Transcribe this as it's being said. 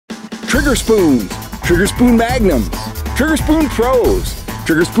Trigger Spoons, Trigger Spoon Magnums, Trigger Spoon Pros,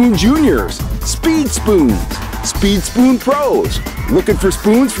 Trigger Spoon Juniors, Speed Spoons, Speed Spoon Pros. Looking for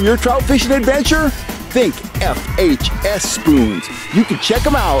spoons for your trout fishing adventure? Think FHS Spoons. You can check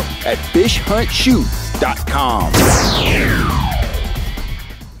them out at fishhuntshoot.com.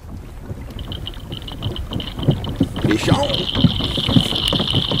 Fish on.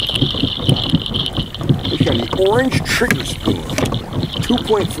 Fish on the orange trigger spoon.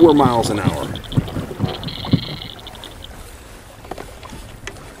 2.4 miles an hour.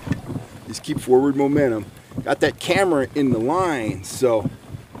 Just keep forward momentum. Got that camera in the line, so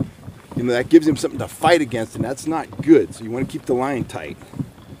you know that gives him something to fight against, and that's not good. So you want to keep the line tight.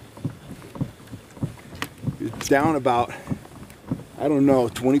 It's down about, I don't know,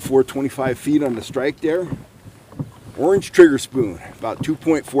 24, 25 feet on the strike there. Orange trigger spoon, about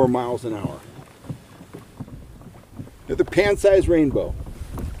 2.4 miles an hour. Another pan-sized rainbow.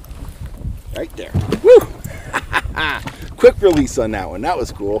 Right there. Woo! Quick release on that one. That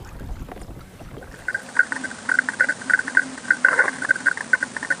was cool.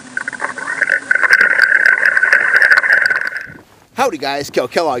 Howdy guys, Kel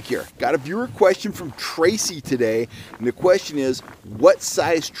Kellogg here. Got a viewer question from Tracy today, and the question is, what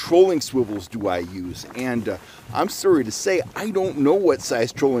size trolling swivels do I use? And I'm sorry to say, I don't know what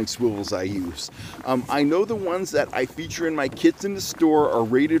size trolling swivels I use. I know the ones that I feature in my kits in the store are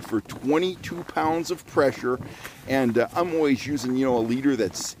rated for 22 pounds of pressure, and I'm always using, you know, a leader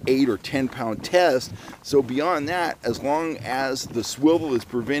that's 8 or 10 pound test. So beyond that, as long as the swivel is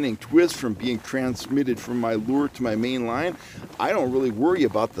preventing twist from being transmitted from my lure to my main line, I don't really worry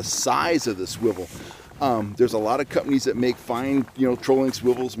about the size of the swivel. There's a lot of companies that make fine, you know, trolling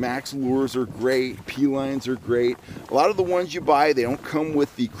swivels. Max lures are great, P-lines are great. A lot of the ones you buy, they don't come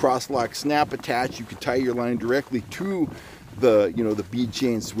with the cross-lock snap attached. You can tie your line directly to the, you know, the bead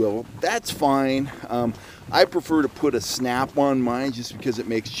chain swivel. That's fine. I prefer to put a snap on mine just because it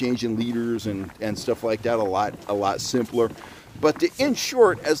makes changing leaders and stuff like that a lot simpler. But in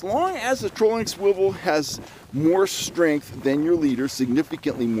short, as long as the trolling swivel has more strength than your leader,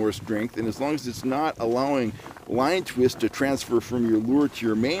 significantly more strength, and as long as it's not allowing line twist to transfer from your lure to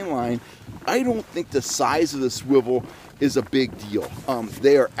your main line, I don't think the size of the swivel is a big deal.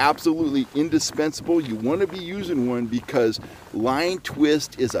 They are absolutely indispensable. You want to be using one because line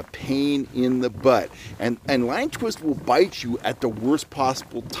twist is a pain in the butt, and line twist will bite you at the worst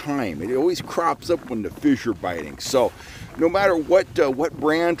possible time. It always crops up when the fish are biting. So no matter what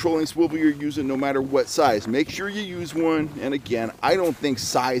brand trolling swivel you're using, no matter what size, make sure you use one. And again, I don't think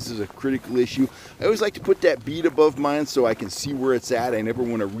size is a critical issue. I always like to put that bead above mine so I can see where it's at. I never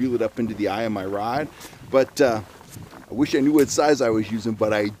want to reel it up into the eye of my rod, but I wish I knew what size I was using,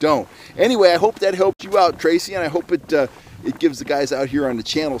 but I don't. Anyway, I hope that helped you out, Tracy, and I hope it gives the guys out here on the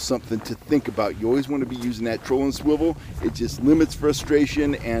channel something to think about. You always want to be using that trolling swivel. It just limits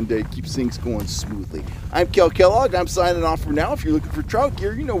frustration and keeps things going smoothly. I'm Kel Kellogg. I'm signing off for now. If you're looking for trout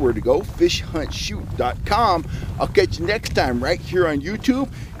gear, you know where to go, fishhuntshoot.com. I'll catch you next time right here on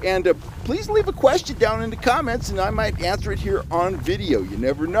YouTube. And please leave a question down in the comments, and I might answer it here on video. You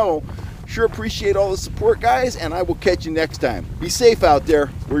never know. Sure appreciate all the support, guys, and I will catch you next time. Be safe out there.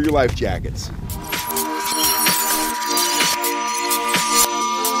 Wear your life jackets.